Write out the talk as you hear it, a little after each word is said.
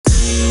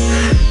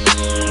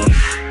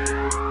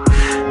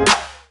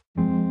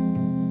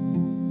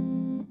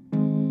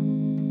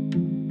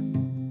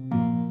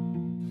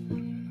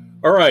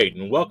All right,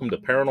 and welcome to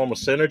Paranormal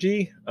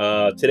Synergy.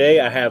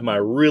 Today I have my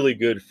really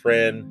good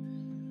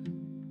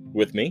friend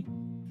with me.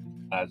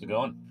 How's it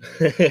going?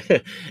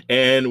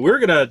 And we're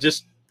going to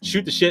just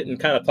shoot the shit and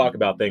kind of talk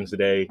about things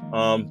today.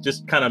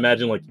 Just kind of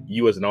imagine like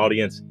you as an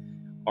audience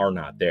are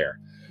not there.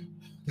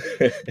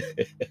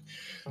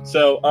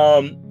 So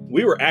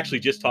we were actually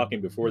just talking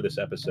before this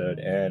episode,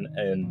 and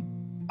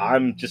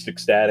I'm just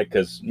ecstatic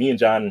because me and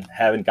John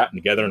haven't gotten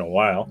together in a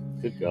while.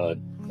 Good God.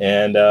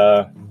 And,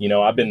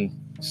 I've been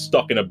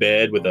stuck in a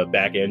bed with a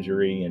back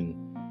injury and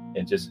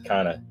just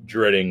kind of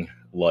dreading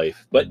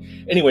life. But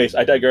anyways,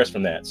 I digress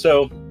from that.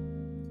 So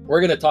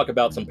we're going to talk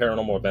about some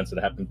paranormal events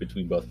that happened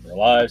between both of our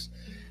lives.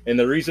 And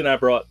the reason I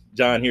brought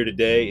John here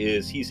today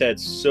is he's had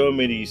so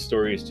many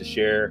stories to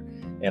share,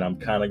 and I'm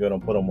kind of going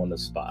to put him on the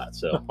spot.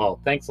 So,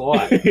 thanks a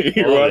lot.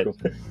 You're welcome.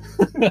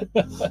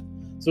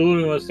 So what do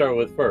we want to start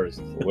with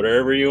first?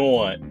 Whatever you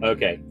want.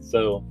 Okay,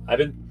 so I've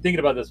been thinking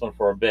about this one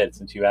for a bit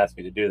since you asked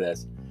me to do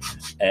this.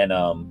 And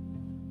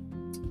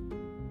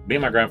me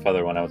and my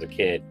grandfather, when I was a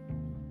kid,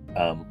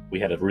 we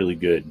had a really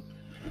good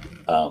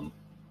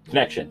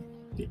connection,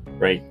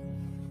 right?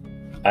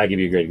 I'll give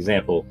you a great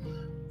example.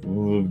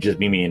 Just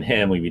me and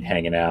him, we'd be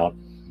hanging out,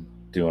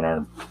 doing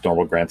our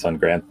normal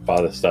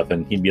grandfather stuff,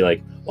 and he'd be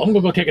like, well, I'm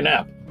going to go take a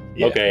nap.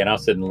 Yeah. Okay, and I'll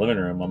sit in the living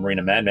room. I'm reading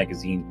a Mad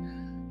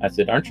magazine. I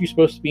said, aren't you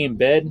supposed to be in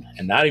bed?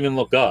 And not even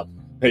look up.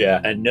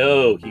 Yeah. And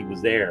no, he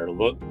was there.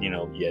 Look,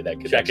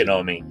 that checking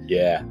on me.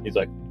 Yeah. He's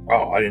like,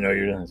 oh, I didn't know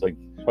you were doing this. It's like,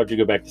 how'd you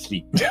go back to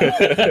sleep?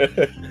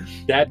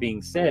 That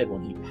being said,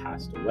 when he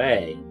passed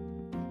away,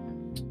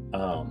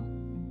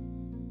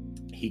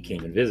 he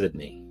came and visited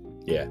me.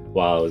 Yeah.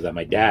 While I was at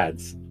my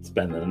dad's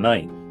spending the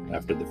night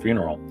after the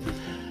funeral.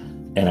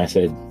 And I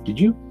said, did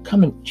you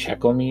come and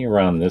check on me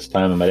around this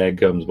time? And my dad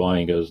comes by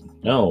and he goes,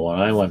 no, when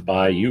I went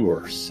by, you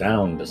were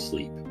sound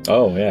asleep.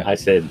 Oh, yeah. I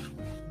said,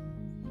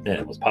 and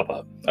it was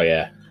Papa. Oh,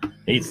 yeah.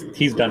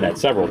 He's done that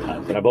several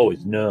times, but I've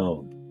always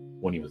known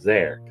when he was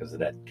there because of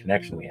that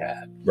connection we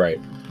had.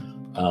 Right.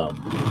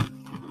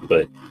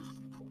 But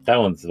that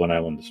one's the one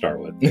I wanted to start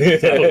with.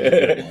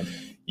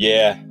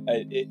 Yeah.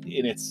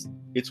 It's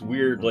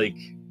weird. Like,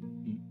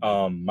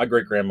 my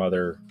great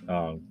grandmother,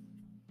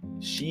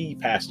 she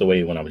passed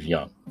away when I was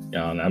young.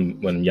 I'm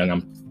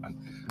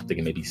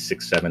thinking maybe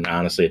 6, 7.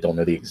 Honestly, I don't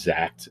know the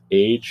exact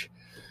age.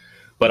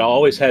 But I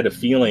always had a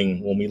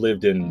feeling when we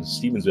lived in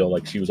Stevensville,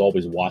 like she was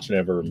always watching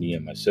over me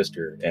and my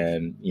sister.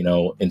 And,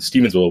 in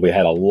Stevensville, we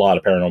had a lot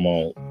of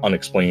paranormal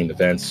unexplained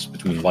events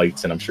between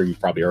lights. And I'm sure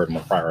you've probably heard them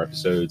on prior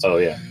episodes. Oh,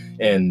 yeah.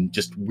 And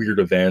just weird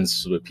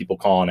events with people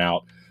calling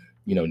out,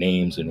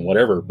 names and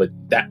whatever. But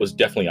that was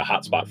definitely a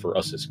hot spot for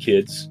us as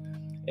kids.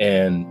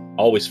 And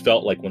I always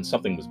felt like when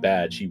something was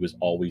bad, she was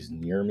always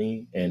near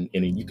me. And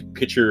you could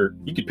picture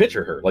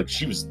her like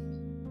she was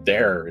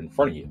there in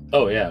front of you.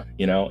 Oh, yeah.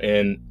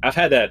 And I've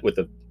had that with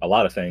a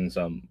lot of things.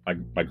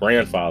 My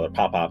grandfather,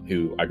 Pop,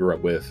 who I grew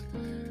up with,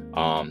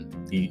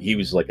 he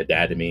was like a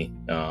dad to me,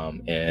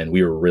 and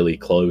we were really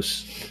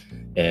close.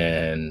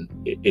 And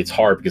it's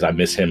hard because I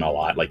miss him a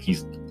lot. Like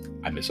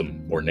I miss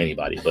him more than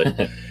anybody,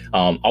 but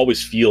I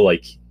always feel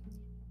like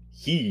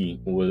he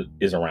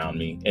is around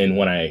me. And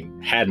when I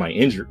had my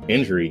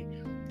injury,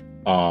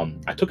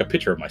 I took a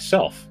picture of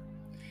myself.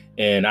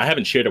 And I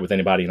haven't shared it with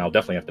anybody, and I'll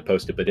definitely have to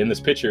post it. But in this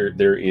picture,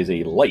 there is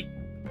a light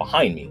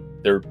behind me.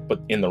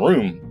 But in the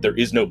room, there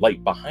is no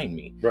light behind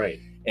me. Right.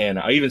 And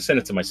I even sent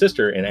it to my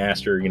sister and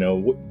asked her,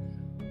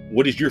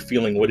 what is your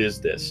feeling? What is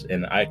this?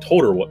 And I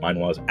told her what mine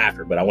was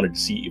after, but I wanted to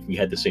see if we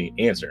had the same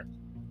answer.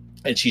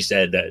 And she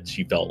said that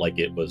she felt like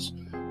it was,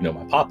 my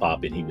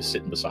Pop, and he was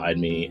sitting beside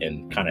me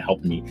and kind of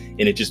helping me.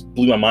 And it just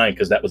blew my mind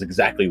because that was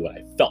exactly what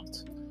I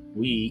felt.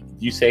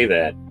 You say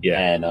that. Yeah.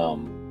 And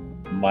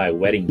my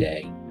wedding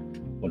day,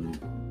 when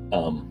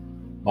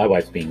my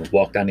wife's being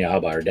walked down the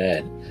aisle by her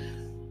dad,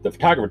 the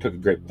photographer took a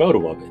great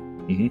photo of it.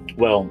 Mm-hmm.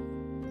 Well,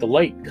 the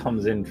light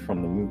comes in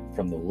from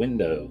the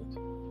window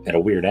at a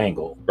weird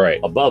angle, right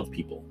above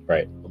people,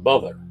 right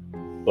above her,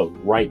 but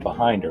right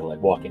behind her,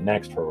 like walking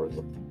next to her, was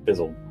a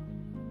fizzled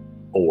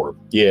orb.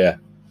 Yeah.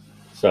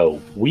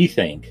 So we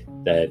think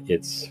that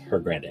it's her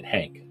granddad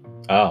Hank.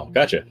 Oh,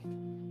 gotcha.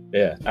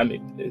 Yeah. I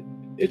mean,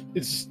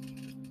 it's.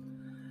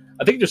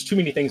 I think there's too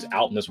many things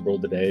out in this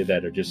world today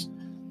that are just.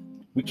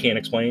 We can't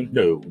explain.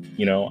 No.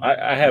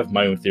 I have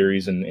my own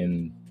theories,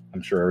 and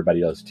I'm sure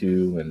everybody does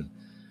too. And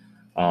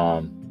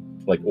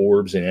like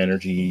orbs and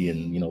energy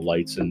and,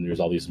 lights, and there's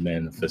all these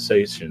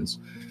manifestations,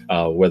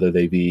 whether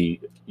they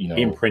be,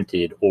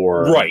 imprinted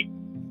or right.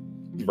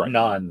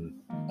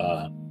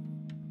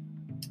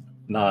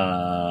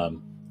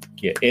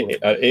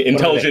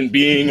 Intelligent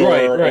being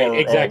or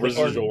exactly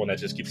residual one that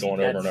just keeps going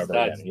over and over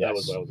again. Yes. That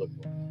was what I was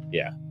looking for.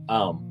 Yeah.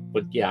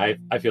 But yeah,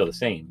 I feel the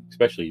same,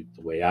 especially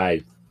the way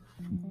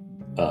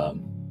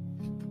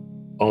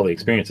all the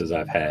experiences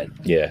I've had.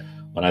 Yeah.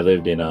 When I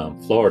lived in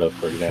Florida,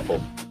 for example,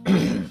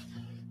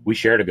 we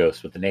shared a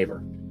ghost with the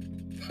neighbor.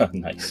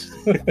 Nice.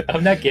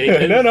 I'm not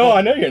kidding. No,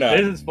 I know you're not.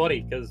 This is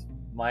funny because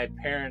my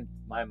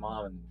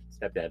mom and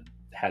stepdad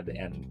had the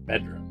end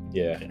bedroom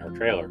in her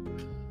trailer.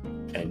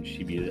 and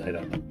she'd be, I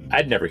don't know,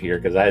 I'd never hear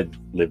because I had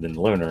lived in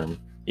the living room.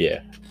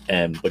 Yeah.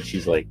 But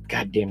she's like,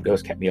 "Goddamn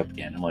ghost kept me up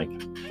again." I'm like,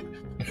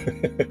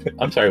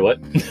 "I'm sorry, what?"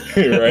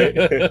 Right.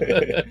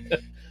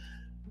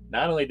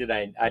 Not only did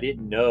I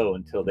didn't know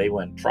until they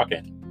went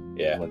trucking.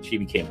 Yeah. When she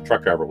became a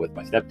truck driver with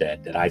my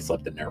stepdad, that I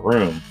slept in their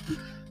room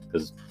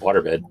because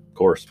waterbed, of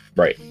course.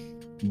 Right.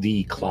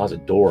 The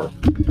closet door.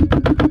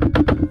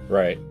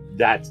 Right.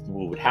 That's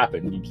what would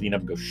happen. You'd lean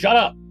up and go, "Shut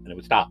up," and it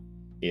would stop.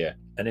 Yeah.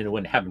 And then it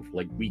wouldn't happen for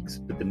like weeks,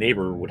 but the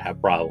neighbor would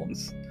have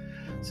problems.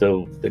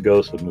 So the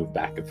ghost would move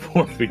back and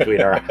forth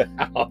between our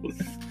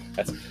house.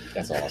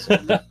 That's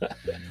awesome.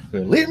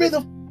 Leave me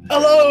the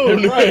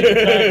alone. Right,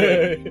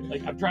 exactly.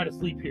 Like, I'm trying to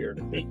sleep here.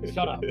 Hey,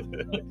 shut up.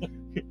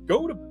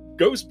 Go to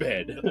ghost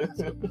bed.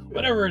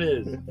 Whatever it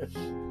is.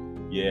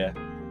 Yeah.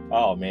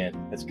 Oh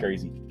man, that's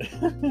crazy.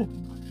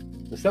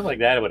 Stuff like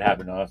that would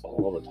happen to us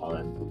all the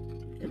time.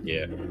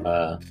 Yeah.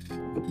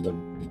 The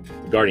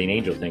guardian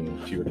angel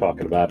thing you were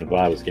talking about, and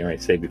what I was getting ready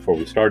to say before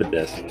we started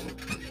this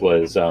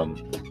was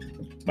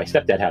my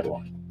stepdad had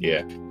one.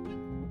 Yeah.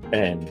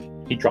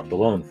 And he trucked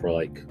alone for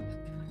like,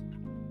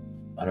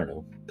 I don't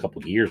know, a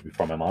couple of years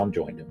before my mom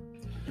joined him.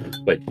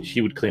 But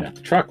she would clean out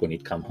the truck when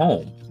he'd come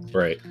home.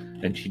 Right.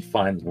 And she'd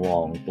find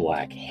long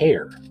black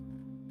hair.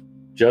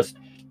 Just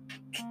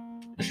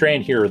a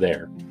strand here or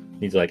there.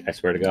 He's like, "I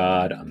swear to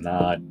God, I'm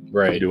not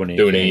doing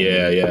anything.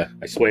 Yeah.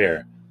 I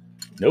swear."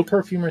 No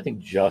perfume or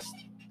anything, just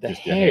the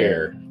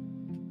hair.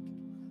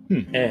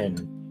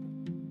 And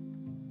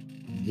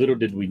little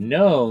did we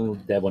know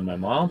that when my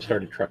mom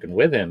started trucking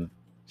with him,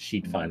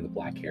 she'd find the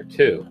black hair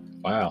too.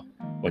 Wow.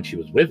 When she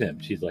was with him,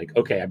 she's like,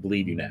 "Okay, I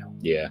believe you now."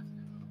 Yeah.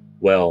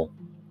 Well,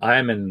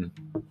 I'm in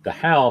the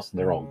house and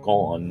they're all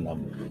gone.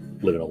 I'm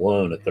living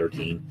alone at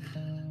 13.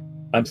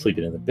 I'm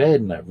sleeping in the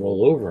bed and I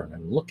roll over and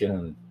I'm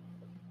looking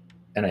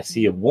and I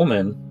see a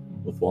woman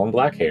with long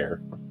black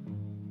hair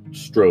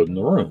strode in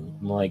the room.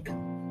 I'm like,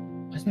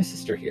 "Why's my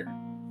sister here?"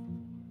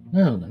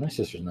 No, my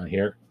sister's not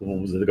here. It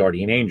was the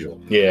guardian angel.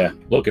 Yeah.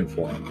 Looking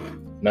for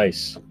him.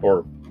 Nice.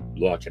 Or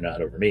watching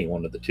out over me,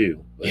 one of the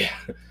two. But yeah.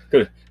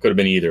 Could have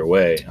been either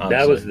way. Honestly.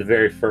 That was the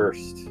very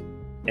first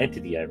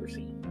entity I ever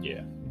seen.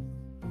 Yeah.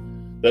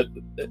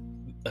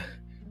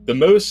 The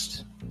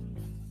most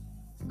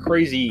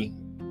crazy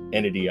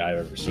entity I've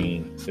ever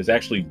seen is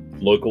actually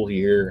local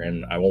here,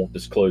 and I won't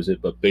disclose it,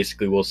 but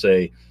basically we'll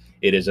say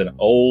it is an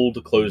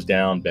old closed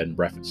down bed and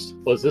breakfast.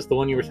 Was this the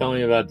one you were telling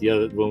me about the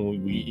other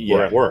when we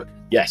were at work?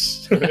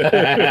 Yes.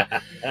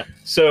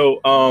 So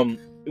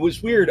it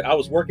was weird. I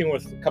was working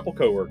with a couple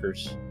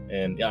coworkers,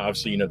 and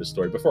obviously you know the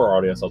story. Before our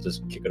audience, I'll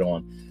just kick it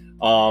on.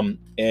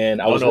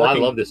 And I was I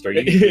love this story.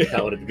 You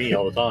tell it to me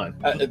all the time.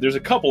 There's a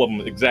couple of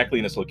them exactly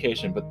in this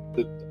location, but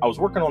I was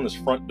working on this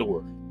front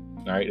door.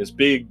 All right, this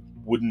big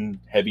wooden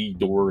heavy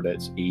door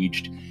that's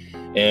aged,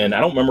 and I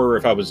don't remember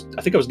if I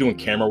think I was doing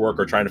camera work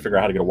or trying to figure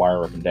out how to get a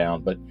wire up and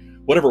down, but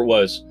whatever it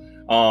was,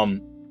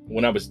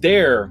 when I was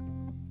there,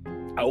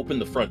 I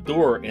opened the front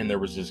door and there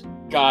was this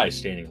guy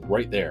standing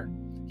right there.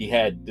 He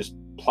had this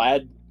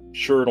plaid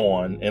shirt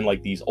on and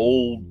like these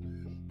old,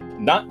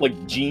 not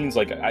like jeans,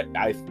 like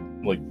I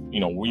like, you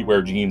know, we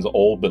wear jeans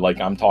old, but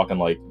like I'm talking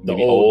like the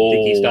old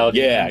Dickie style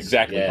jeans. Yeah,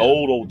 exactly. Yeah.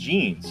 Old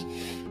jeans.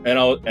 And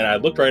I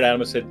looked right at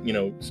him and said, you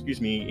know,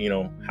 "Excuse me, you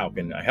know, how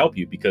can I help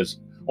you?" Because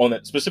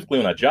specifically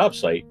on that job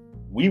site,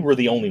 we were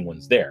the only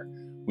ones there.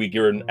 We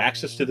given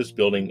access to this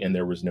building and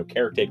there was no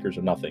caretakers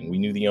or nothing. We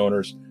knew the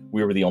owners.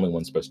 We were the only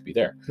ones supposed to be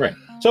there. Right.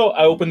 So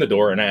I opened the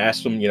door and I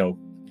asked him, you know,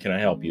 "Can I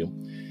help you?"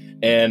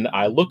 And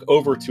I look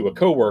over to a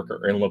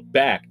coworker and look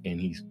back and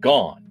he's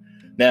gone.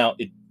 Now,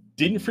 it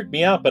didn't freak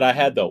me out, but I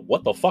had the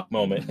what the fuck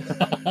moment.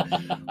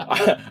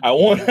 I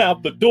went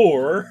out the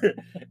door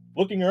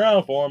looking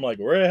around for him, like,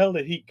 where the hell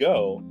did he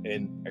go?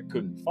 And I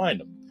couldn't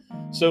find him.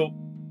 So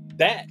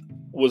that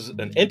was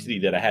an entity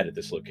that I had at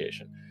this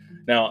location.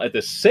 Now, at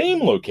the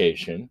same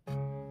location,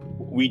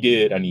 we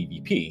did an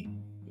EVP.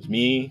 It was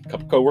me, a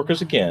couple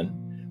coworkers again.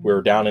 We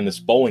were down in this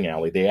bowling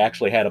alley. They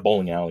actually had a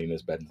bowling alley in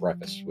this bed and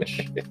breakfast, which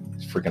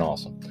is freaking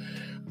awesome.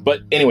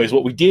 But anyways,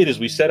 what we did is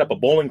we set up a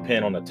bowling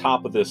pin on the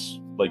top of this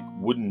like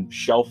wooden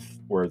shelf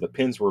where the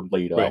pins were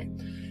laid up.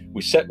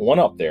 We set one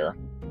up there.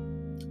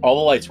 All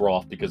the lights were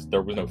off because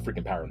there was no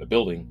freaking power in the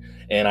building.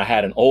 And I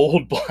had an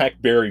old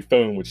BlackBerry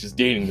phone, which is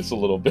dating this a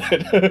little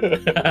bit.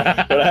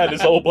 But I had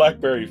this old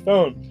BlackBerry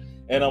phone.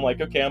 And I'm like,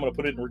 okay, I'm going to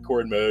put it in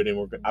record mode.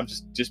 And I'm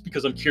just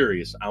because I'm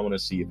curious, I want to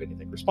see if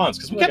anything responds.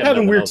 Because we kept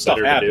having weird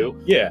stuff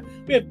happen. Yeah,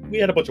 we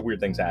had a bunch of weird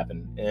things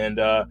happen. And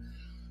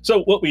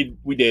so what we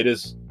did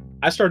is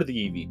I started the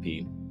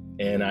EVP.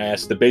 And I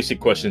asked the basic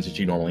questions that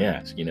you normally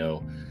ask, you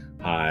know,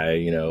 "Hi,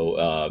 you know,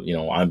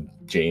 I'm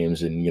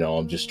James, and, you know,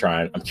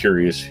 I'm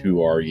curious,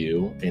 who are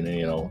you? And,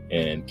 you know,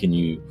 and can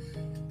you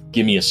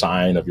give me a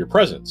sign of your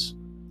presence?"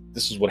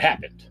 This is what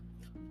happened.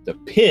 The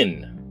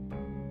pin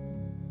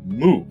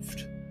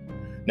moved.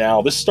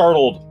 Now, this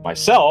startled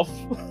myself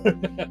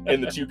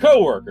and the two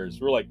coworkers.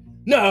 We're like,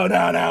 no,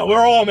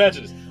 we're all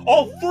imagining this.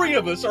 All three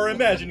of us are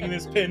imagining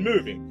this pin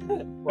moving.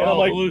 We're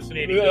all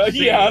hallucinating.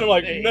 Yeah, and I'm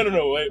like,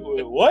 no, wait,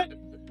 what?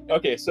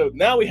 okay, so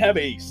now we have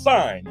a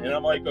sign, and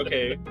I'm like,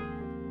 okay,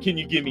 can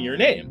you give me your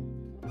name?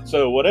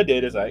 So what I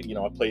did is I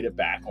played it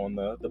back on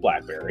the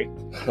BlackBerry.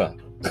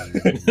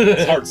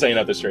 It's hard saying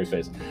that with a straight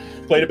face.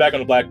 Played it back on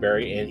the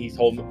BlackBerry, and he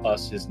told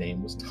us his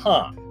name was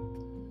Tom.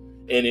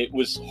 And it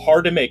was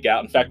hard to make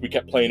out. In fact, we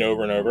kept playing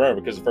over and over and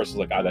over because the first was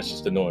like, that's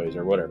just a noise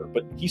or whatever.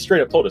 But he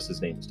straight up told us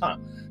his name was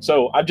Tom.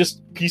 So I'm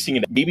just piecing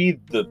it. Maybe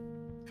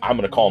I'm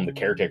going to call him the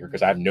caretaker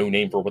because I have no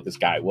name for what this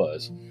guy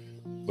was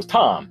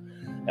Tom.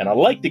 And I'd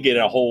like to get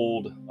a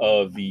hold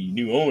of the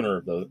new owner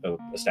of the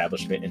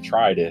establishment and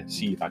try to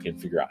see if I can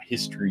figure out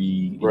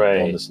history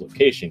on this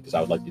location, because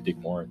I would like to dig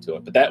more into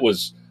it. But that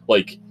was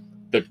like,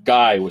 the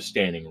guy was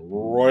standing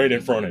right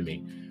in front of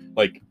me,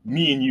 like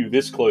me and you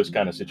this close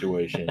kind of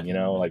situation,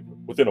 like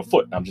within a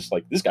foot. And I'm just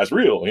like, this guy's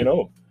real,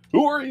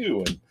 who are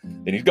you?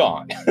 And then he's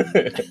gone.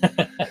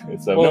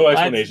 So no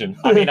explanation.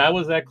 I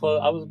was that close.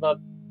 I was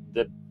about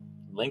the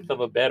length of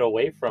a bed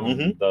away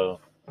from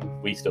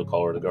we still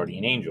call her the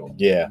guardian angel.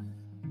 Yeah.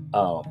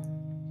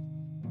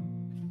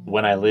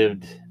 When I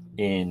lived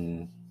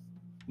in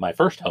my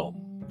first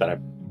home that I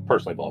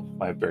personally bought,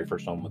 my very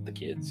first home with the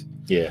kids.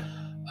 Yeah.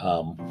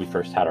 We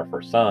first had our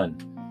first son,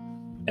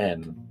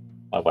 and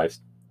my wife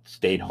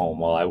stayed home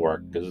while I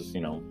worked because,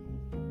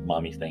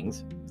 mommy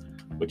things,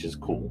 which is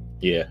cool.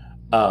 Yeah.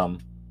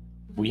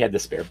 We had the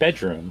spare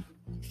bedroom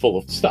full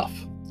of stuff.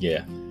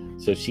 Yeah.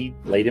 So she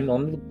laid him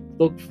on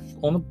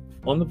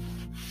the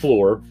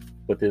floor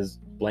with his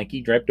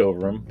blankie draped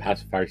over him,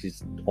 pacifier.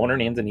 She's on her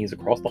hands and knees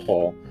across the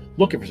hall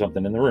looking for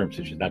something in the room,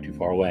 so she's not too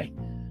far away.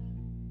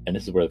 And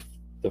this is where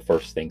the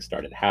first thing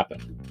started to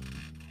happen.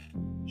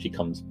 She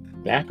comes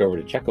back over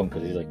to check on him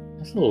because he's like,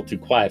 that's a little too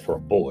quiet for a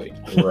boy.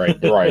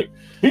 Right.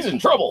 He's in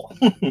trouble.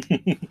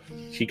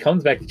 She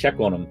comes back to check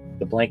on him.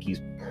 The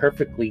blankie's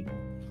perfectly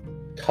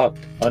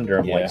tucked under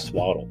him, like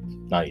swaddled.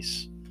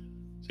 Nice.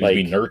 So he's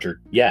being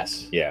nurtured.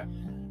 Yes. Yeah.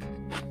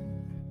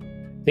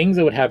 Things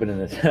that would happen in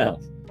this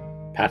house,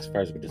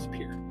 pacifiers would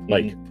disappear.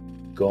 Like,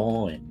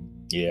 gone.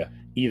 Yeah.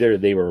 Either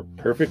they were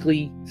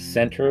perfectly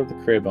center of the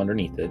crib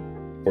underneath it,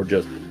 or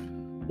just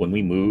when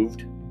we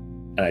moved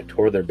and I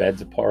tore their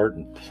beds apart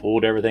and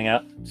pulled everything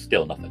out,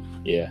 still nothing.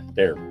 Yeah.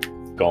 They're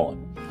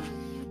gone.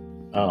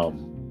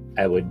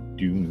 I would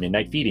do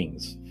midnight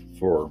feedings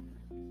for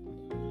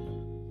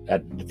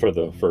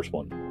the first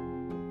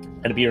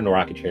one. I'd be in a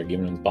rocking chair,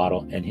 giving him his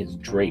bottle, and his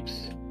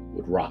drapes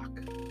would rock.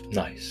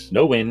 Nice.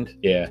 No wind.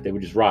 Yeah. They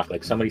would just rock,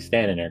 like somebody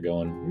standing there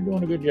going, you're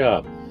doing a good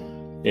job.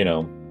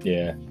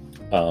 Yeah.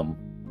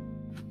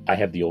 I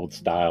have the old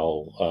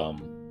style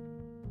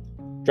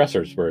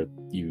dressers where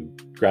you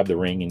grab the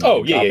ring and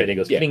drop it, and it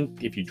goes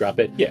flink if you drop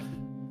it. Yeah.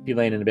 Be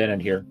laying in the bed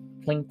and hear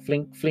flink,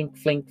 flink, flink,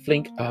 flink,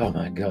 flink. Oh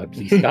my God,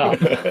 please stop.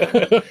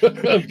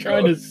 I'm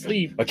trying to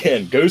sleep.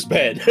 Again, ghost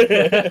bed.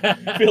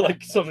 I feel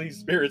like some of these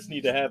spirits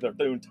need to have their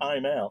own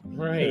time out.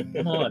 Right.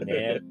 Come on,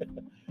 man.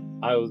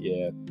 I would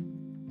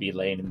be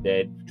laying in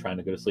bed trying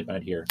to go to sleep and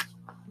I'd hear.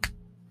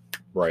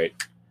 Right.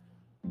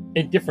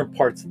 In different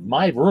parts of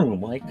my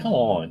room, like, come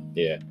on.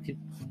 Yeah.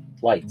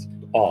 Lights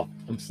off.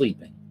 I'm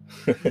sleeping.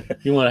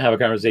 You want to have a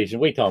conversation?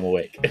 Wait till I'm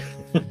awake.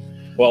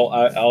 Well,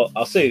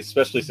 I'll say,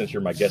 especially since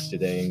you're my guest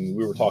today, and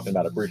we were talking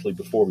about it briefly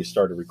before we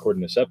started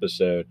recording this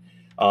episode,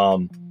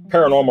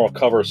 paranormal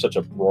covers such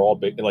a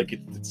broad,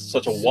 it's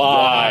such a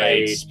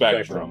wide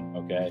spectrum,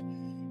 okay?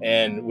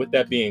 And with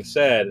that being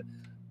said,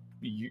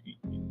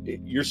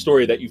 your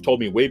story that you've told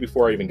me way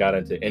before I even got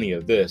into any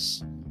of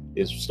this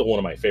is still one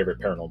of my favorite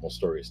paranormal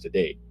stories to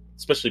date,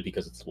 especially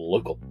because it's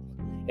local.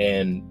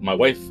 And my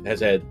wife has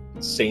had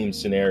the same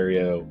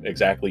scenario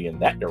exactly in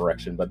that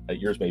direction, but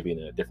yours may be in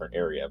a different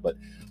area. But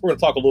we're going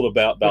to talk a little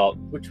about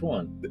which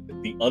one?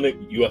 The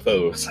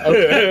UFOs.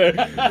 Okay.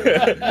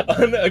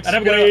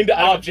 Unexplained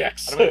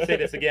objects. I'm going to say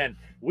this again.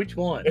 Which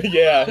one?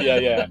 Yeah.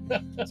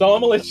 So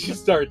I'm going to let you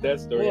start that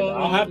story. Well,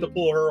 I'll have to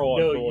pull her on.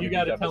 No, you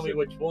got to tell me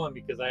which one,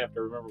 because I have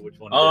to remember which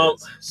one it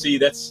is. See,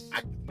 that's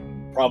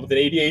problem with an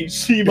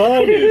ADHD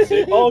mind is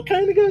it all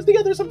kind of goes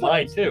together sometimes.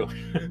 Mine too.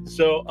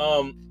 So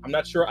I'm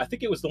not sure. I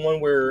think it was the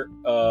one where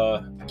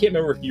I can't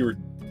remember if you were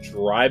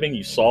driving,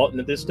 you saw it in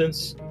the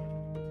distance,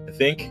 I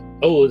think.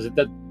 Oh, is it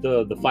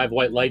the 5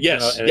 white lights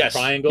in a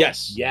triangle?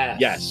 Yes.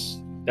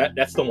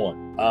 That's the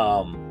one.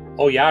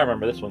 Oh yeah, I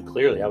remember this one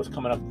clearly. I was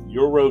coming up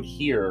your road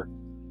here,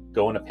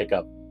 going to pick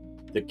up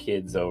the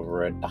kids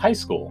over at the high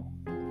school.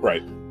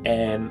 Right.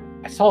 And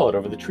I saw it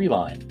over the tree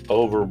line,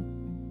 over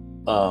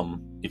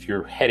if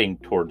you're heading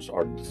towards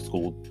our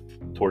school,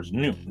 towards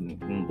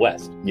Newton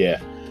West.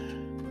 Yeah.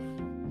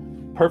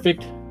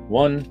 Perfect.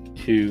 1,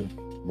 2,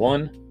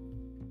 1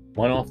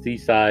 off the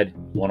east side,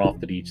 1 off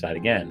to the each side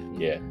again.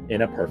 Yeah.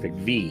 In a perfect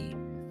V.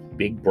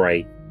 Big,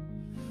 bright,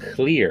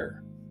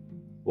 clear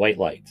white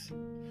lights.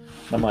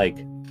 I'm like,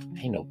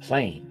 ain't no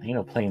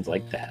planes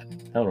like that.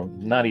 No,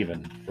 not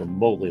even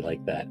remotely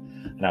like that.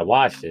 And I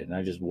watched it, and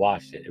I just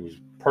watched it. It was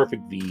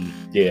perfect V.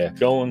 Yeah.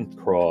 Going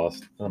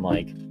across. And I'm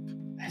like,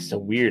 that's so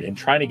weird. And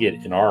trying to get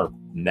in our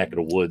neck of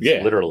the woods,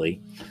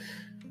 literally,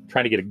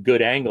 trying to get a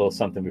good angle of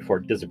something before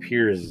it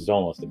disappears is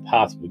almost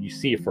impossible. You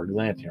see it for a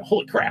glance, and you're,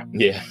 holy crap.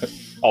 Yeah.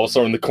 all of a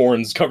sudden the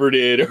corn's covered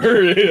in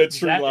or a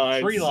tree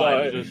line. Tree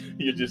line. Just,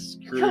 you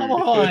just screwed. come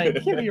on,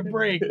 give me a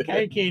break.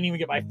 I can't even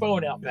get my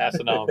phone out fast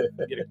enough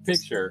to get a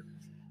picture.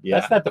 Yeah.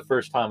 That's not the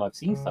first time I've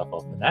seen stuff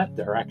off in that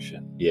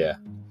direction. Yeah.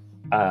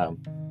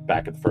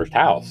 Back at the first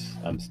house,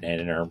 I'm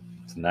standing there.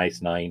 It's a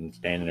nice night, and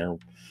standing there,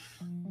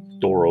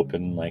 door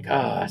open, like,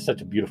 it's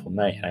such a beautiful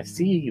night. And I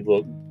see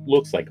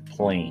looks like a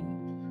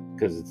plane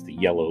because it's the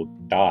yellow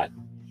dot.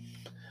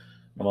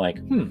 I'm like,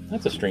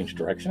 that's a strange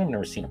direction. I've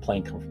never seen a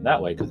plane come from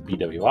that way because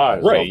BWI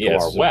is off to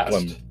our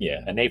west.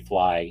 Yeah. And they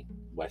fly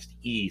west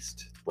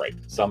east, right?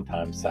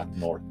 Sometimes south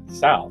north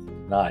south,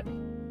 not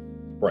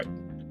right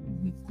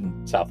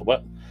south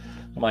west.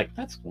 I'm like,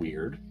 that's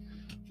weird.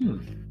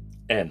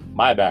 And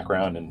my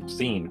background and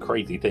seeing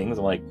crazy things,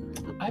 I'm like,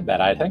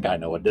 I think I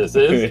know what this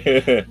is.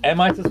 And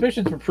my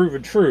suspicions were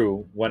proven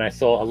true when I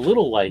saw a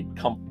little light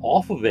come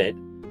off of it,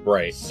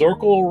 right,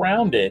 circle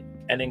around it,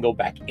 and then go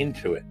back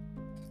into it.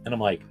 And I'm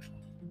like,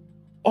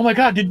 oh my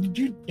God, did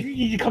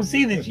you come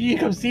see this? You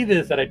come see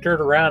this? And I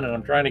turned around and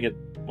I'm trying to get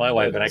my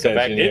wife, and I come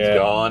back, it's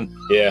gone.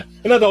 Yeah.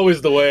 And that's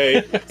always the way.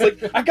 It's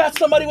like, I got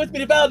somebody with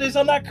me about this,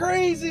 I'm not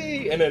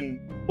crazy. And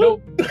then,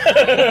 nope.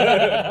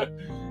 Yeah.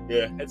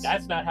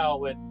 That's not how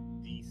it went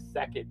the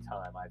second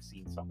time I've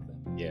seen something.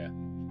 Yeah.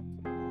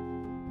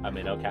 I'm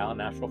in Ocala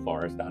National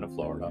Forest down in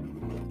Florida.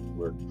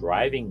 We're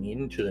driving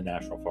into the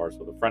National Forest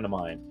with a friend of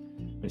mine,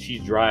 and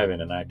she's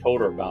driving, and I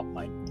told her about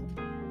my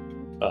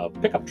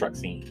pickup truck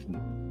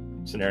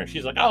scenario.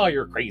 She's like, oh,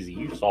 you're crazy.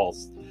 You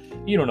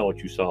don't know what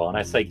you saw. And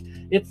I was like,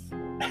 it's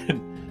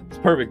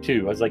perfect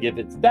too. I was like, if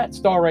it's that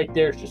star right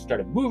there, it just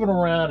started moving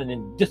around and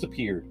then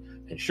disappeared.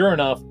 And sure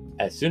enough,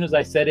 as soon as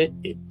I said it,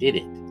 it did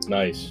it.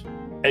 Nice.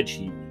 And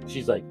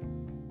she's like,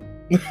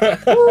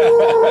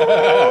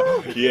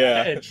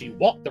 yeah. And she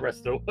walked the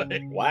rest of the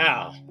way.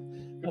 Wow.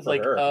 I was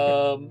like,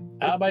 how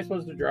am I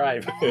supposed to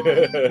drive?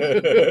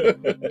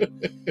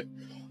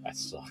 That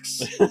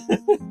sucks.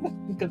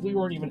 Because we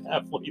weren't even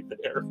halfway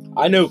there.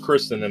 I know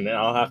Kristen, and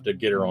I'll have to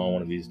get her on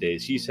one of these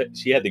days.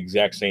 She had the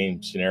exact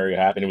same scenario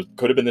happen. It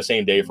could have been the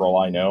same day for all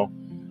I know,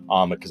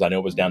 because I know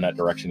it was down that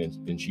direction,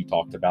 and she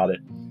talked about it.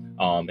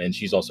 And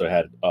she's also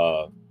had,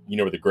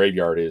 where the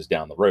graveyard is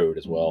down the road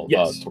as well.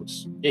 Yes.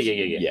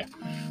 Yeah.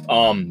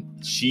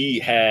 She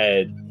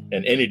had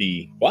an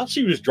entity while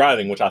she was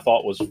driving, which I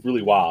thought was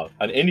really wild.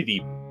 An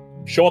entity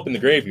show up in the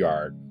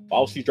graveyard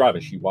while she's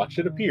driving. She watched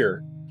it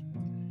appear,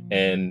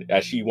 and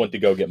as she went to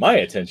go get my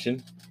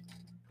attention,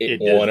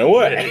 it went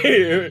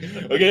away.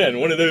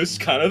 Again, one of those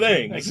kind of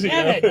things.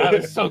 Like, I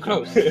was so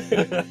close.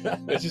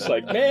 It's just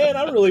like, man,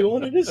 I really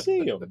wanted to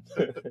see him.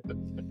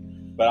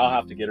 But I'll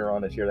have to get her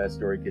on to share that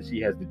story because she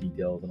has the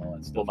details and all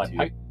that stuff.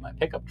 Well, my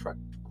pickup truck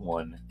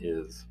one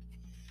is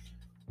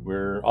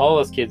where all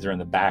us kids are in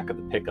the back of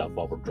the pickup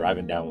while we're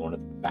driving down one of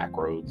the back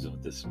roads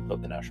of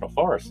the National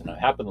Forest, and I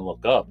happen to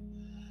look up.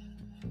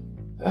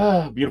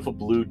 Beautiful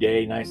blue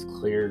day, nice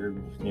clear,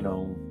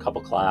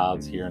 couple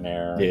clouds here and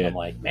there. Yeah. And I'm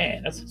like,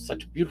 man, that's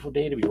such a beautiful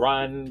day to be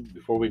riding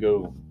before we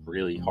go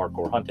really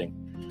hardcore hunting.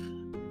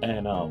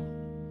 And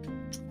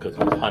because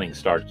when hunting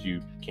starts,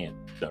 you can't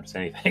notice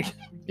anything.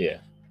 Yeah.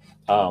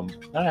 I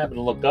happened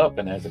to look up,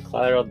 and as the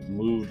cloud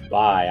moved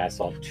by, I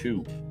saw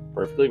two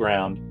perfectly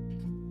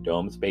round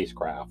domed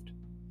spacecraft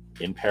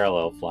in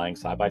parallel, flying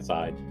side by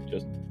side.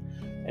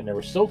 And they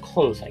were so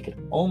close, I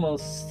could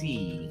almost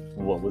see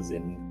what was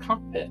in the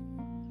cockpit.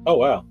 Oh,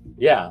 wow.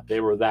 Yeah,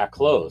 they were that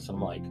close. I'm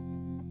like,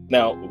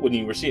 now, when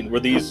you were seeing, were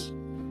these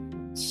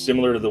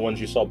similar to the ones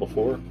you saw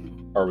before,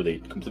 or were they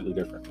completely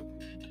different? With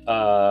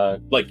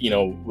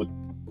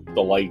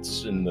the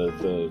lights and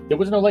the there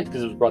was no lights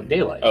because it was broad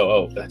daylight.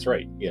 Oh, that's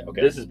right. Yeah,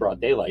 okay. This is broad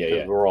daylight.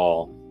 Yeah. We're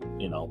all,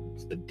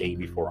 it's the day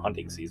before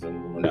hunting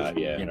season. We're just,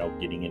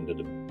 getting into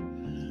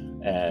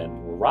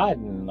and we're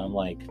riding, and I'm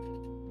like,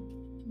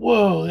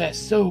 whoa, that's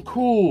so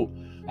cool.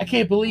 I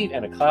can't believe.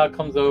 And a cloud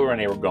comes over, and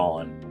they were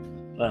gone.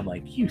 And I'm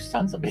like, you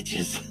sons of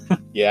bitches.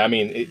 Yeah, I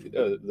mean,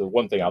 the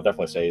one thing I'll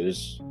definitely say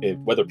is,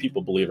 whether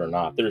people believe it or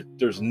not,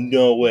 there's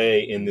no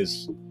way in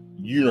this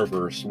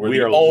universe where we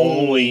are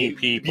only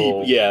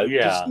people. Yeah,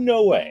 just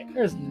no way.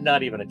 There's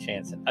not even a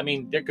chance. I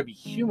mean, there could be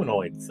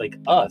humanoids like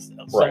us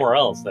somewhere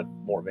else that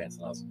are more advanced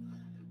than us.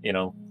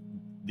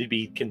 They'd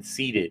be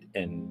conceited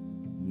and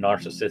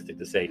narcissistic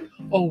to say,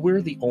 "Oh,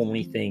 we're the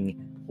only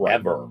thing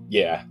ever."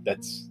 Yeah,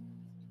 that's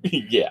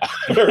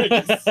very,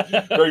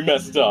 very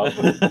messed up.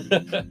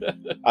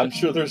 I'm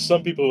sure there's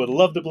some people who would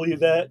love to believe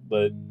that,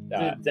 but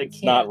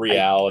it's not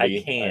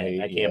reality.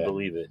 I can't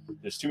believe it.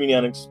 There's too many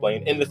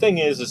unexplained. And the thing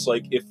is, it's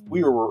like, if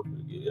we were,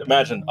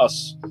 imagine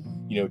us,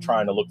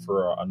 trying to look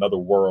for another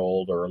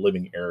world or a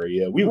living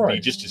area, we would be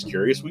just as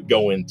curious. We'd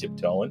go in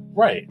tiptoeing.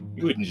 Right.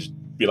 We wouldn't just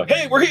be like,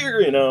 hey, we're here,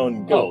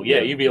 and go. Oh,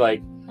 yeah, you'd be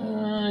like,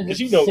 because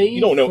you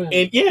don't know.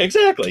 And yeah,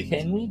 exactly.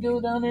 Can we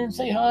go down there and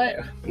say hi?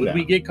 Would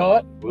we get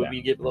caught? Would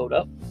we get blowed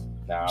up?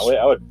 No,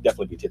 I would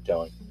definitely be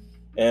tiptoeing.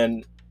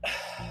 And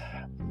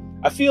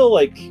I feel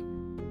like,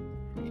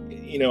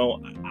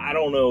 I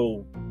don't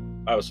know.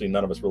 Obviously,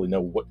 none of us really know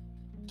what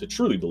to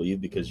truly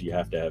believe because you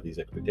have to have these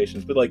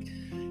expectations. But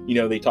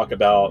they talk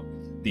about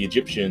the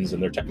Egyptians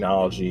and their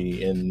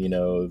technology, and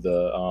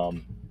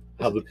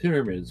how the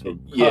pyramids were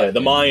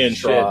the Mayan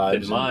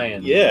tribes, and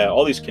Mayans,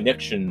 all these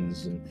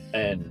connections,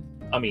 and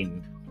I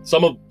mean,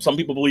 some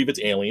people believe it's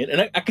alien,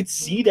 and I could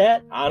see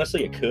that.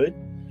 Honestly, I could.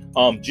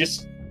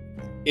 Just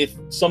if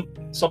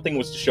something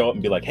was to show up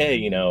and be like, hey,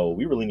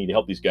 we really need to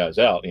help these guys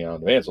out,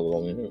 advance a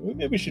little,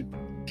 maybe we should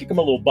kick them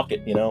a little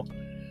bucket,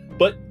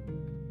 but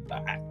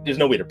there's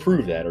no way to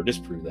prove that or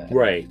disprove that.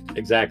 Right,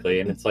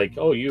 exactly. And it's like,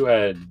 oh, you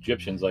had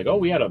Egyptians like, oh,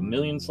 we had 1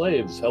 million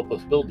slaves help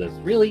us build this.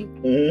 Really?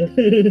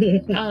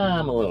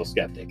 I'm a little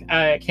skeptic.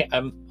 I can't.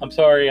 I'm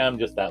sorry. I'm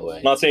just that way.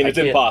 I'm not saying it's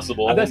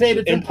impossible. I'm not saying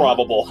it's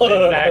improbable.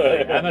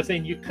 Exactly. I'm not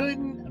saying you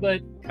couldn't,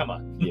 but come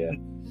on. Yeah.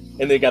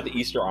 And they got the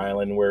Easter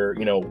Island where,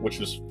 which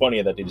was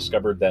funny that they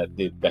discovered that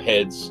the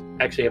heads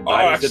actually have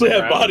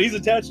bodies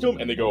attached to them,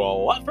 and they go a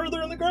lot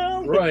further in the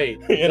ground. Right.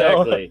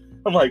 Exactly.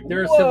 I'm like,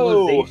 there are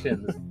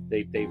civilizations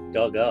they've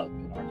dug up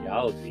in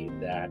archaeology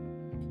that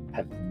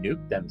have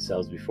nuked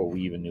themselves before we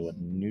even knew what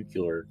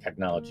nuclear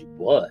technology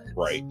was.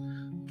 Right.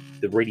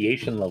 The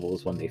radiation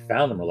levels when they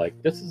found them were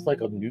like, this is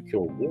like a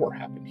nuclear war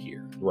happened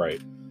here. Right.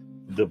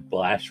 The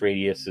blast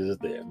radiuses,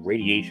 the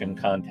radiation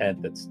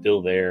content that's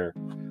still there.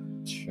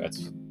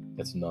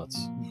 That's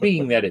nuts.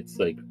 Being that it's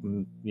like,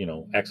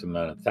 X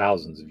amount of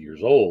thousands of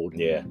years old.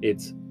 Yeah.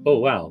 It's, oh,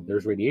 wow,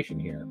 there's radiation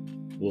here.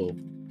 Well,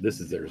 there's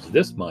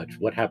this much.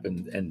 What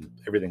happened and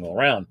everything all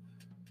around.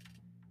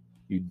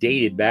 You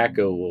dated back,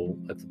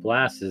 if the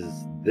blast is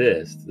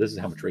this is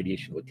how much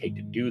radiation it would take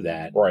to do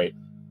that. Right.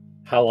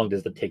 How long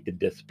does it take to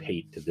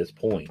dissipate to this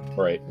point?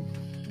 Right.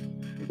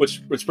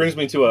 Which brings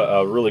me to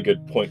a really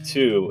good point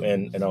too,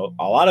 and a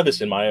lot of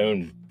this in my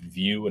own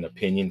view and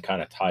opinion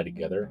kind of tie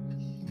together,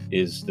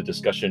 is the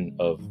discussion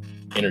of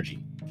energy.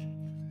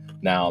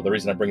 Now, the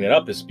reason I bring that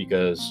up is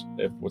because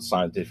if what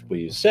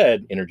scientifically is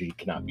said, energy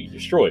cannot be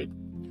destroyed.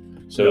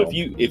 So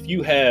if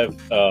you have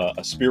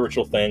a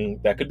spiritual thing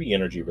that could be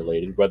energy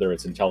related, whether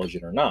it's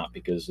intelligent or not,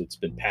 because it's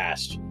been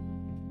passed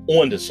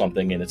onto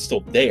something and it's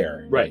still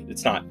there, right?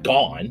 It's not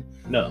gone.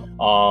 No.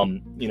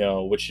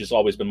 Which has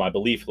always been my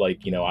belief.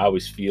 Like, I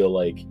always feel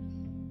like,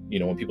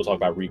 when people talk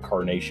about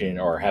reincarnation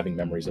or having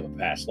memories of a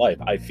past life,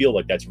 I feel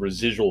like that's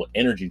residual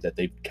energy that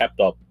they've kept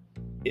up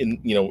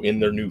in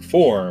their new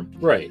form,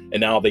 right?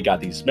 And now they got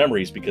these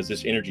memories because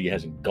this energy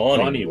hasn't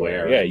gone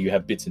anywhere. Yeah, you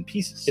have bits and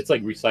pieces. It's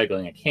like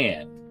recycling a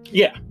can.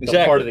 Yeah, exactly.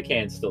 The part of the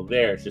can's still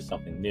there. It's just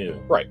something new,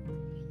 right?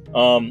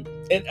 And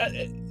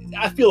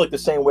I feel like the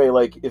same way.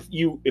 Like if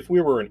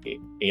we were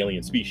an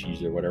alien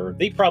species or whatever,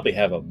 they probably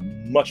have a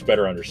much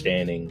better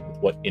understanding of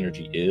what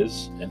energy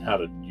is and how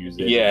to use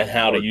it. Yeah,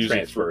 how to use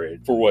it for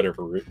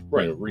whatever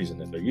reason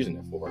that they're using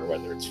it for,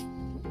 whether it's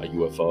a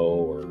UFO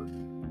or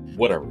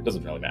whatever. It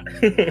doesn't really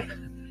matter.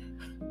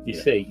 You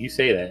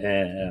say that,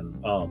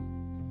 and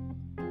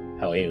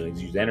how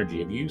aliens use energy.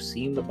 Have you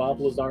seen the Bob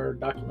Lazar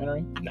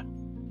documentary? No.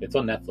 It's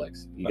on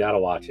Netflix. You got to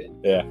watch it.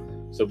 Yeah.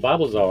 So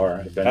Bob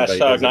Lazar,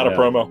 hashtag not a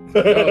promo.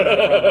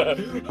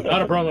 No,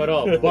 not a promo at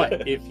all.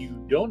 But if you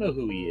don't know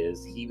who he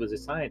is, he was a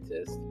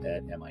scientist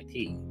at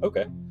MIT.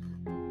 Okay.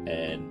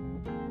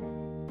 And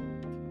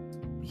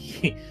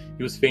he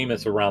was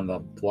famous around the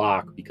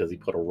block because he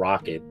put a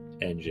rocket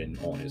engine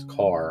on his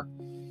car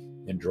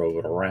and drove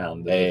it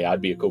around. Hey,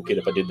 I'd be a cool kid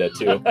if I did that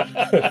too.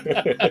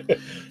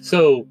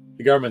 So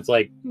the government's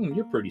like,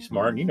 you're pretty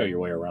smart. You know your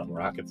way around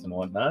rockets and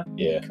whatnot.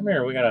 Yeah. Come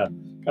here. We got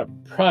a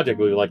project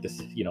we'd like to,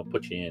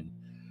 put you in.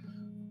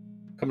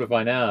 Come to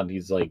find out,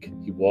 he's like,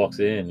 he walks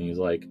in and he's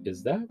like,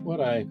 is that what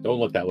don't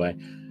look that way.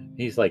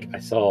 He's like, I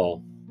saw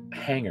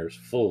hangars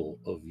full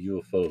of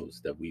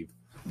UFOs that we've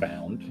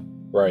found.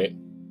 Right.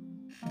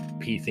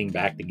 Piecing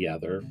back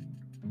together.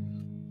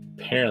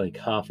 Apparently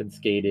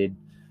confiscated,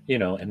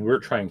 and we're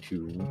trying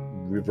to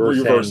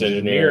reverse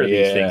engineer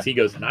these things. He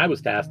goes, and I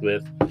was tasked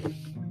with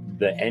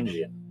the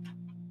engine.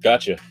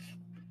 Gotcha.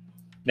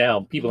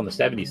 Now, people in the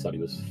 70s thought he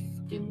was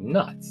fucking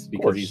nuts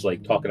because he's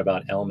like talking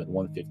about element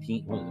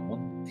 115. What is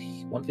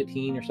it,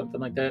 115 or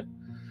something like that?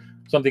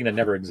 Something that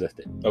never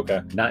existed.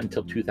 Okay. Not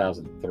until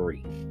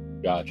 2003.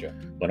 Gotcha.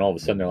 When all of a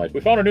sudden they're like,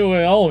 we found a new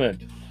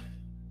element.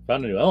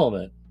 Found a new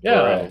element.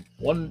 Yeah, right.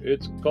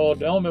 It's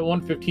called element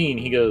 115.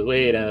 He goes,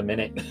 wait a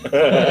minute.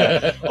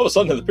 All of a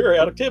sudden the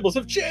periodic tables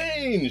have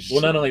changed.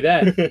 Well, not only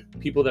that,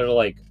 people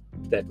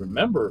that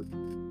remember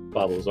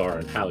Bob Lazar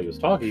and how he was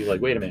talking, he's like,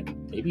 wait a minute,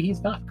 maybe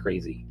he's not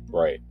crazy.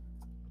 Right.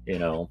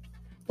 Well,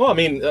 I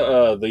mean,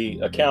 the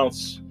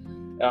accounts,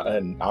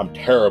 and I'm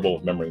terrible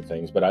with remembering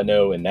things, but I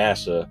know in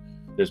NASA,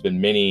 there's been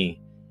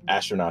many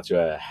astronauts who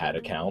had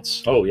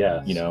accounts. Oh,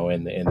 yeah.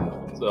 And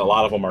a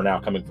lot of them are now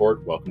coming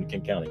forward. Welcome to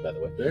Kent County, by the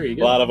way. There you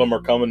go. A lot of them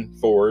are coming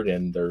forward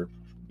and they're,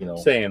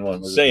 saying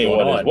what is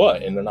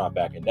what, and they're not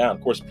backing down.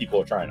 Of course,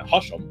 people are trying to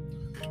hush them.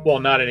 Well,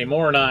 not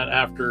anymore. Not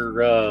after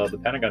the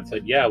Pentagon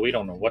said, yeah, we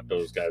don't know what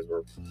those guys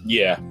were.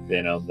 Yeah.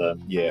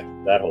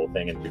 That whole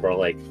thing. And people are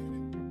like,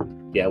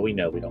 yeah, we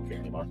know, we don't care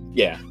anymore.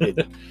 Yeah.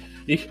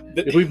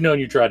 We've known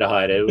you tried to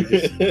hide it. We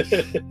just...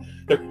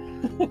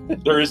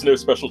 There is no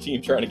special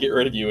team trying to get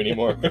rid of you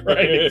anymore.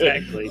 Right,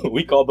 exactly.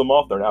 We called them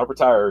off. They're now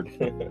retired.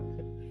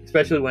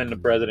 Especially when the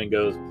president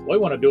goes, "We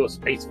want to do a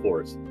space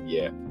force."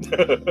 Yeah.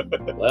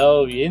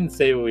 Well, you didn't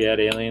say we had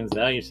aliens.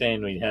 Now you're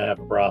saying we have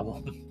a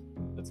problem.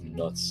 That's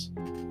nuts.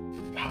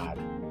 God,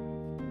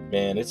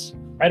 man, it's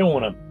I don't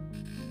want to.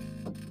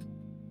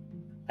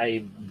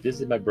 I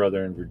visit my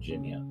brother in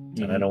Virginia,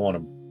 and I don't want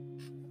to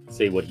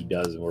say what he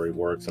does and where he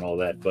works and all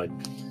that, but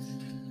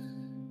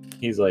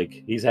he's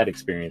had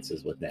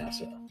experiences with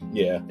NASA,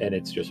 yeah, and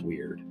it's just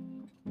weird.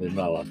 There's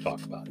not a lot to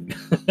talk about it.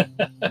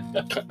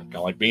 kind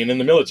of like being in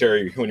the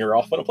military when you're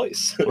off on a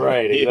place.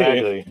 Right,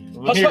 exactly.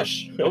 Hush, Here,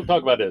 hush. don't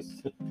talk about this.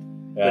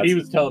 Yeah, But he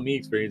was telling me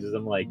experiences.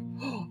 I'm like,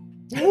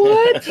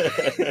 what?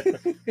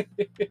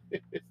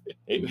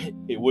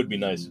 it would be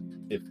nice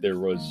if there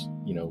was,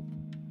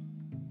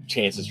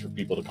 chances for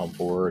people to come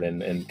forward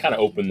and kind of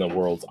open the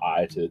world's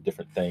eye to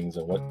different things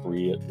and what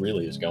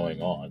really is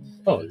going on.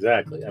 Oh,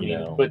 exactly. I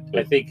mean, but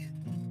I think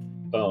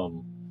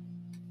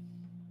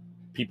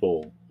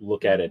people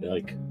look at it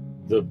like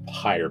the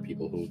higher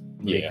people who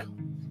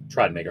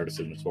try to make our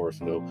decisions for us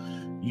and go,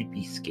 you'd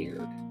be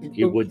scared.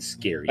 It would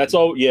scare you. That's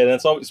all. Yeah,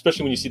 that's all.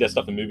 Especially when you see that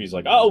stuff in movies,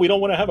 like, oh, we don't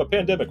want to have a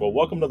pandemic. Well,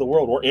 welcome to the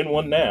world. We're in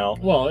one now.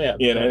 Well, yeah.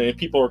 And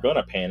people are going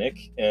to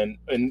panic, and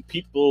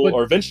people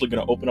are eventually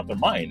going to open up their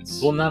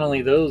minds. Well, not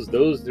only those,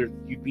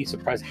 you'd be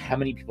surprised how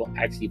many people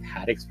actually have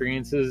had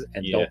experiences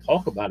and don't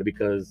talk about it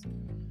because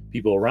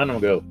people around them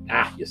go,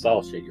 you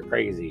saw shit. You're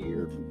crazy.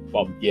 You're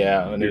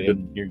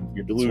delusional.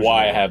 That's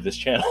why I have this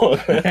channel.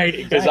 Right,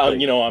 because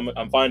exactly.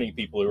 I'm finding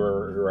people who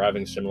are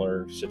having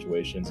similar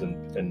situations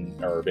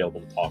and are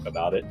available to talk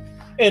about it.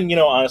 And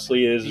honestly,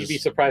 you'd be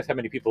surprised how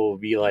many people will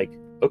be like,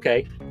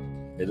 okay,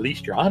 at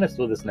least you're honest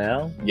with us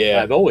now.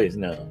 Yeah, I've always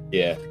known.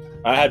 Yeah,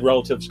 I had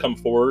relatives come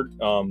forward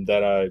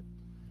that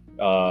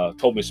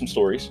told me some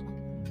stories.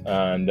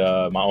 And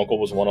my uncle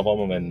was one of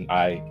them, and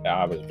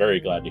I was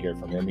very glad to hear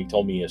from him. He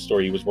told me a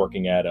story. He was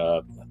working at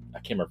I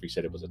can't remember if he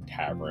said it was a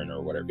tavern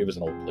or whatever. It was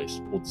an old place.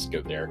 We'll just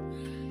go there.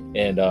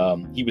 And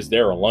he was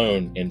there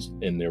alone,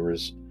 and there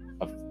was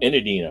an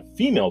entity in a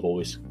female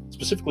voice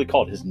specifically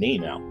called his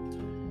name out,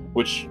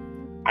 which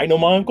I know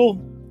my uncle,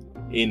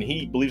 and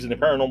he believes in the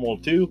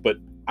paranormal too, but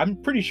I'm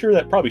pretty sure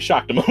that probably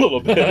shocked him a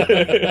little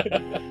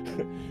bit.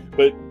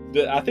 But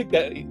I think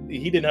that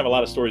he didn't have a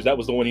lot of stories. That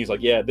was the one he's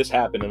like, yeah, this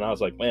happened. And I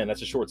was like, man,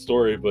 that's a short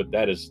story, but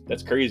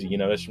that's crazy.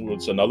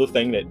 That's another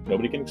thing that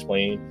nobody can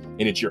explain,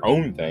 and it's your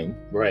own thing.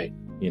 Right.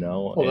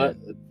 Well,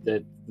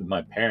 that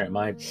my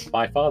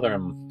father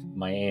and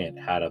my aunt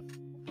had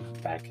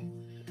back in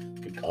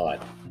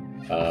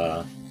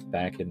the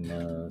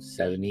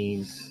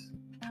 70s.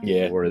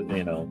 Yeah. Where,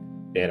 they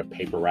had a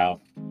paper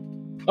route.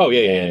 Oh,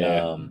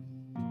 yeah.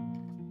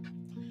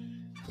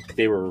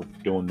 They were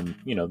doing them,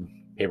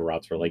 paper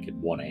routes for like at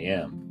 1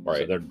 a.m. Right.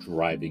 So they're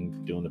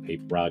driving, doing the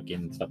paper route,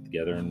 getting stuff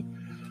together, and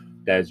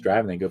Dad's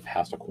driving. They go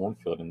past a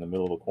cornfield. In the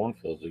middle of a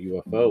cornfield, a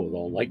UFO with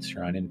all lights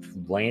shining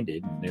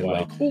landed. And they were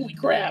like, "Holy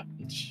crap!"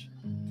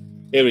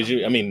 It was.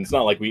 I mean, it's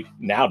not like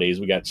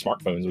nowadays we got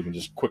smartphones. We can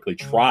just quickly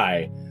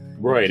try.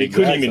 Right. You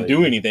couldn't even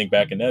do anything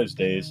back in those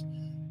days.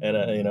 And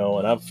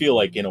and I feel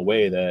like in a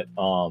way that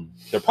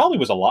there probably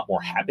was a lot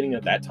more happening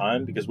at that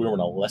time because we were in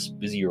a less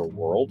busier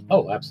world.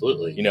 Oh,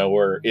 absolutely.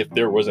 Where if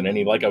there wasn't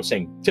any, like I was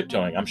saying,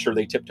 tiptoeing, I'm sure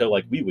they tiptoe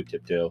like we would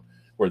tiptoe,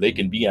 where they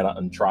can be out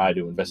and try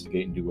to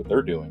investigate and do what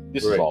they're doing.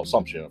 This is all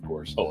assumption, of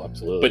course. Oh,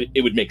 absolutely. But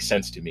it would make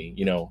sense to me.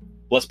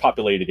 Less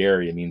populated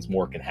area means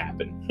more can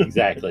happen.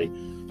 Exactly.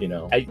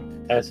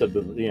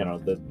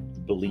 The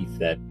belief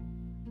that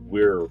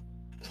we're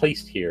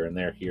placed here and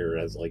they're here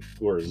as like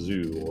we're a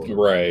zoo, or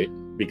right?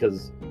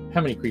 Because how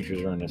many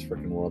creatures are in this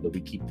freaking world that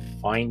we keep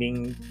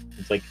finding?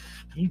 It's like,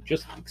 you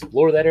just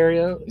explore that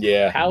area.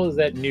 Yeah. How is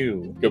that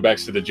new? Go back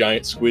to the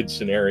giant squid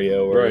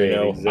scenario, or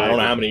exactly. I don't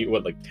know how many,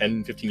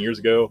 10, 15 years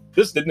ago,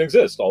 this didn't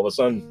exist. All of a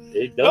sudden,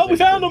 we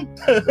found them.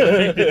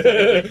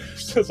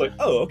 So it's like,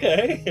 oh,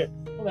 okay.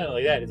 Well, not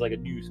only that, it's like a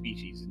new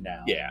species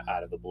now. Yeah.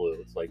 Out of the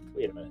blue, it's like,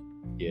 wait a minute.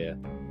 Yeah.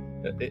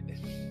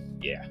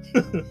 Yeah.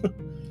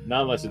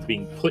 Not unless it's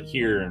being put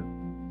here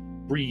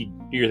and breed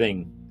your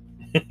thing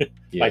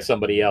by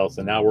somebody else,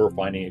 and now we're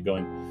finding it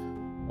going,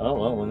 oh,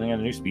 well, when they got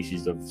a new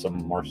species of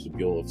some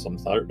marsupial of some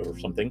sort or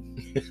something.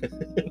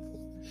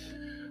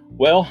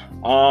 Well,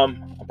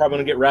 I'm probably going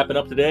to get wrapping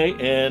up today,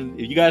 and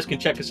you guys can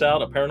check us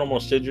out at Paranormal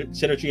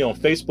Synergy on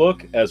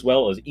Facebook, as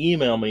well as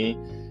email me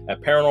at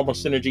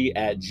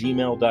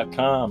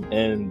paranormalsynergy@gmail.com.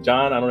 And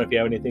John, I don't know if you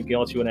have anything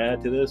else you want to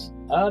add to this?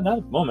 Not at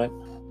the moment.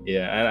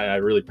 Yeah, and I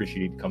really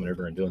appreciate you coming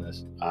over and doing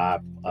this. I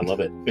love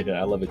it. Yeah,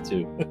 I love it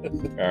too.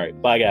 All right.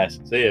 Bye, guys.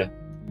 See ya.